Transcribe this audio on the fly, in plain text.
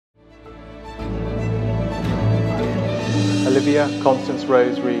Olivia Constance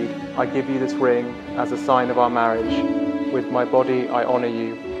Rose Reed, I give you this ring as a sign of our marriage. With my body I honour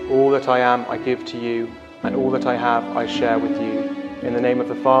you. All that I am I give to you, and all that I have I share with you. In the name of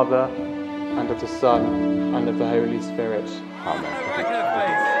the Father, and of the Son, and of the Holy Spirit. Amen.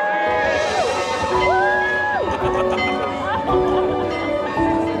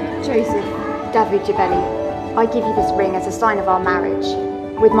 Joseph David Gibelli, I give you this ring as a sign of our marriage.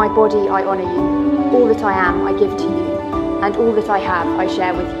 With my body I honour you. All that I am I give to you, and all that I have I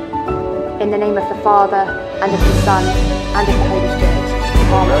share with you. In the name of the Father, and of the Son, and of the Holy Spirit.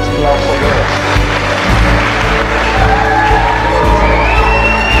 Amen.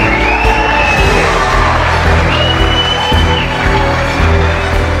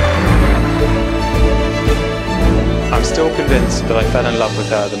 I'm still convinced that I fell in love with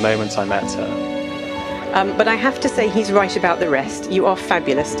her the moment I met her. But I have to say he's right about the rest. You are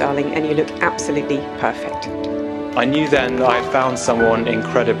fabulous, darling, and you look absolutely perfect. I knew then that I had found someone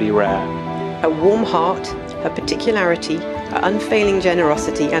incredibly rare. Her warm heart, her particularity, her unfailing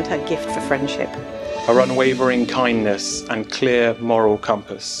generosity, and her gift for friendship. Her unwavering kindness and clear moral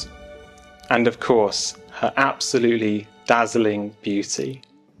compass. And of course, her absolutely dazzling beauty.